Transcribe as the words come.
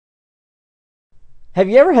Have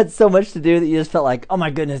you ever had so much to do that you just felt like, oh my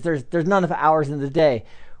goodness, there's not enough hours in the day?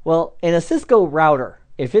 Well, in a Cisco router,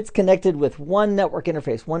 if it's connected with one network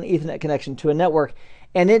interface, one Ethernet connection to a network,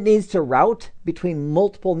 and it needs to route between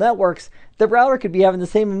multiple networks, the router could be having the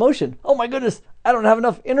same emotion. Oh my goodness, I don't have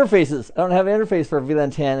enough interfaces. I don't have an interface for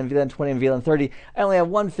VLAN 10 and VLAN 20 and VLAN 30. I only have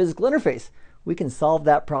one physical interface. We can solve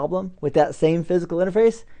that problem with that same physical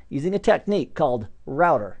interface using a technique called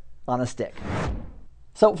router on a stick.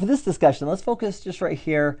 So for this discussion, let's focus just right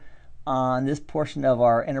here on this portion of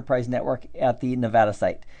our enterprise network at the Nevada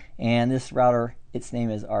site. And this router, its name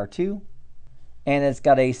is R2, and it's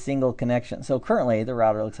got a single connection. So currently the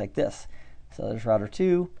router looks like this. So there's router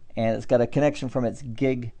 2, and it's got a connection from its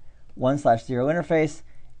gig 1/0 interface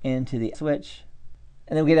into the switch.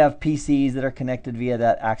 And then we could have PCs that are connected via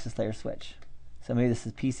that access layer switch. So maybe this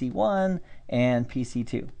is PC1 and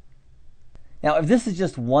PC2. Now, if this is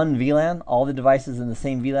just one VLAN, all the devices in the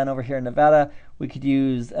same VLAN over here in Nevada, we could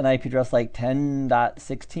use an IP address like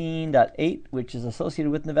 10.16.8, which is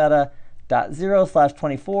associated with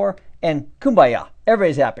Nevada.0/24, and kumbaya,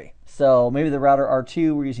 everybody's happy. So maybe the router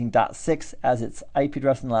R2, we're using .6 as its IP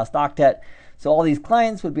address in the last octet. So all these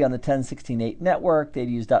clients would be on the 10.16.8 network. They'd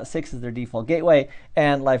use .6 as their default gateway,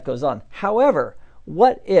 and life goes on. However,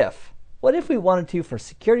 what if we wanted to, for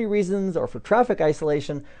security reasons or for traffic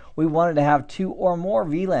isolation, we wanted to have 2 or more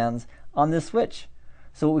VLANs on this switch?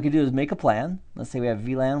 So what we could do is make a plan. Let's say we have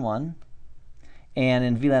VLAN 1. And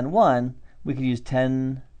in VLAN 1, we could use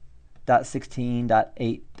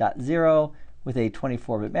 10.16.8.0 with a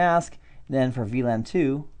 24-bit mask. And then for VLAN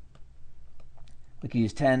 2, we could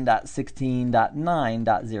use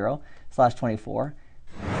 10.16.9.0/24.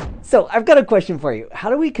 So I've got a question for you. How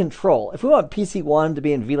do we control, if we want PC1 to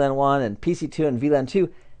be in VLAN 1 and PC2 in VLAN 2,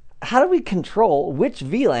 how do we control which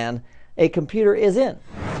VLAN a computer is in?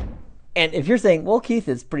 And if you're saying, well, Keith,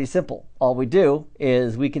 it's pretty simple. All we do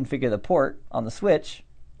is we configure the port on the switch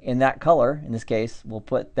in that color. In this case, we'll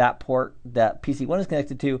put that port that PC1 is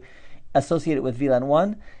connected to associated with VLAN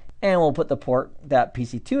 1, and we'll put the port that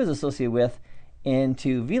PC2 is associated with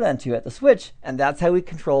into VLAN 2 at the switch, and that's how we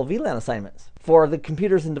control VLAN assignments for the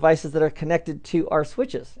computers and devices that are connected to our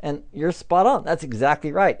switches. And you're spot on. That's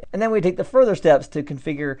exactly right. And then we take the further steps to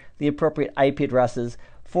configure the appropriate IP addresses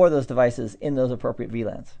for those devices in those appropriate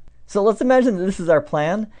VLANs. So let's imagine that this is our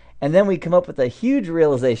plan, and then we come up with a huge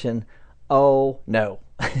realization, oh no.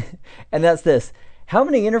 And that's this. How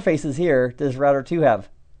many interfaces here does router 2 have?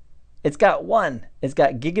 It's got 1. It's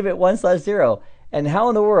got gigabit 1/0. And how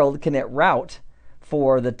in the world can it route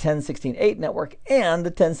for the 10.16.8 network and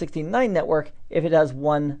the 10.16.9 network if it has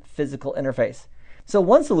one physical interface? So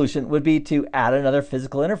one solution would be to add another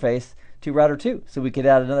physical interface to router 2. So we could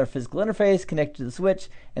add another physical interface, connect to the switch,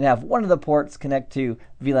 and have one of the ports connect to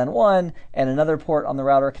VLAN 1 and another port on the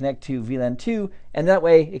router connect to VLAN 2. And that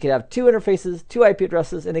way it could have 2 interfaces, 2 IP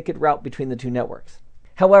addresses, and it could route between the 2 networks.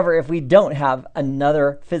 However, if we don't have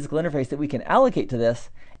another physical interface that we can allocate to this,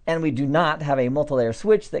 and we do not have a multi-layer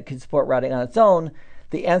switch that could support routing on its own,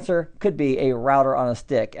 the answer could be a router on a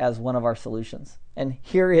stick as one of our solutions. And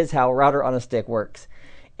here is how router on a stick works.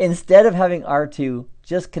 Instead of having R2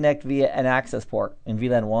 just connect via an access port in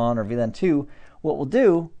VLAN 1 or VLAN 2, what we'll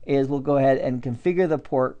do is we'll go ahead and configure the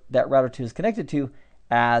port that router 2 is connected to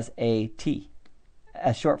as a T,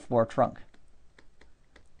 as short for trunk.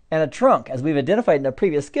 And a trunk, as we've identified in a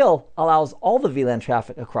previous skill, allows all the VLAN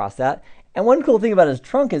traffic across that. And one cool thing about a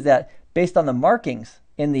trunk is that based on the markings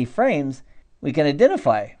in the frames, we can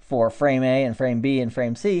identify for frame A and frame B and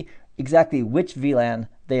frame C exactly which VLAN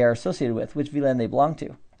they are associated with, which VLAN they belong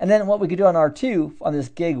to. And then what we could do on R2 on this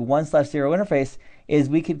gig 1/0 interface is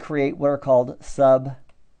we could create what are called sub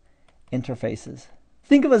interfaces.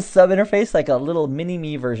 Think of a sub interface like a little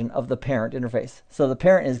mini-me version of the parent interface. So the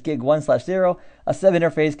parent is gig 1/0. A sub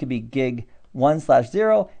interface could be gig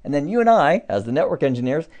 1/0, and then you and I, as the network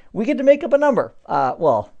engineers, we get to make up a number.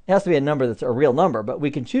 Well, it has to be a number that's a real number, but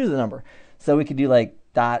we can choose a number. So we could do like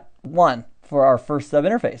 .1 for our first sub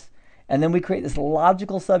interface. And then we create this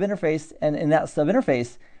logical sub interface, and in that sub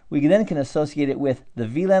interface, we then can associate it with the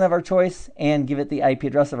VLAN of our choice and give it the IP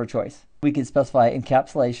address of our choice. We can specify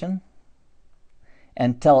encapsulation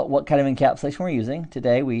and tell it what kind of encapsulation we're using.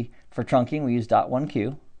 Today, for trunking, we use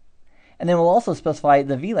 .1Q. And then we'll also specify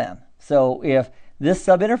the VLAN. So if this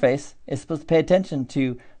sub interface is supposed to pay attention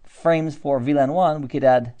to frames for VLAN 1, we could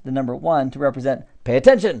add the number 1 to represent pay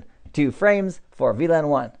attention to frames for VLAN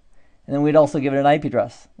 1. And then we'd also give it an IP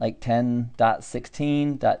address, like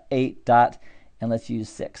 10.16.8. And let's use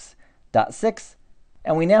 6.6.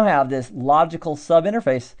 And we now have this logical sub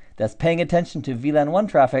interface that's paying attention to VLAN 1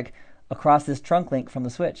 traffic across this trunk link from the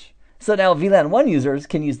switch. So now VLAN 1 users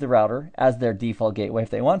can use the router as their default gateway if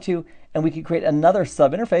they want to, and we can create another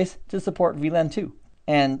sub-interface to support VLAN 2.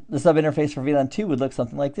 And the sub-interface for VLAN 2 would look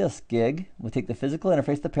something like this. Gig, we take the physical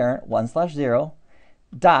interface, the parent, 1/0,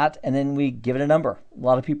 dot, and then we give it a number. A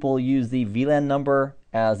lot of people use the VLAN number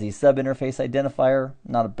as the sub-interface identifier.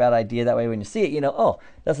 Not a bad idea. That way when you see it, you know, oh,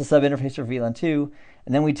 that's a sub-interface for VLAN 2.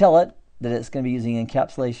 And then we tell it that it's going to be using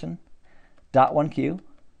encapsulation .1Q.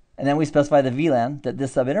 And then we specify the VLAN that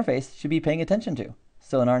this sub-interface should be paying attention to.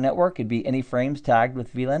 So in our network, it'd be any frames tagged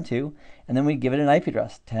with VLAN 2, and then we give it an IP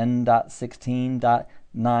address,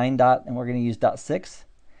 10.16.9. And we're going to use .6.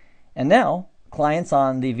 And now, clients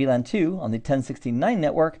on the VLAN 2, on the 10.16.9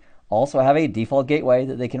 network, also have a default gateway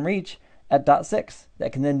that they can reach at .6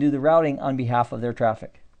 that can then do the routing on behalf of their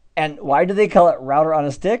traffic. And why do they call it router on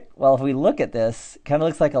a stick? Well, if we look at this, it kind of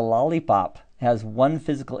looks like a lollipop. It has one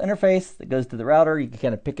physical interface that goes to the router. You can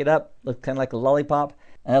kind of pick it up, looks kind of like a lollipop.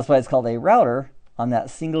 And that's why it's called a router on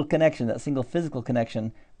that single connection, that single physical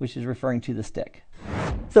connection, which is referring to the stick.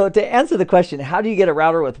 So to answer the question, how do you get a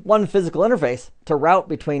router with one physical interface to route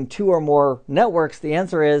between two or more networks? The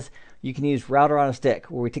answer is you can use router on a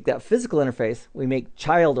stick, where we take that physical interface, we make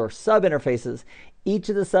child or sub interfaces, each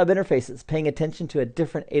of the sub interfaces paying attention to a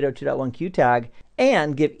different 802.1q tag,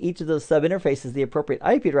 and give each of those sub interfaces the appropriate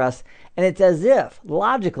IP address. And it's as if,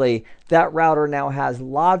 logically, that router now has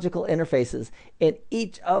logical interfaces in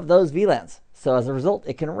each of those VLANs. So as a result,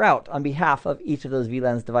 it can route on behalf of each of those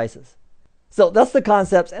VLANs devices. So that's the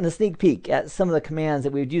concepts and a sneak peek at some of the commands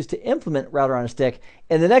that we would use to implement router on a stick.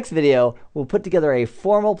 In the next video, we'll put together a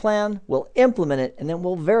formal plan, we'll implement it, and then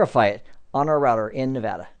we'll verify it on our router in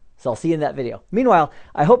Nevada. So I'll see you in that video. Meanwhile,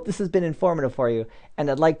 I hope this has been informative for you,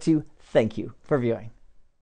 and I'd like to thank you for viewing.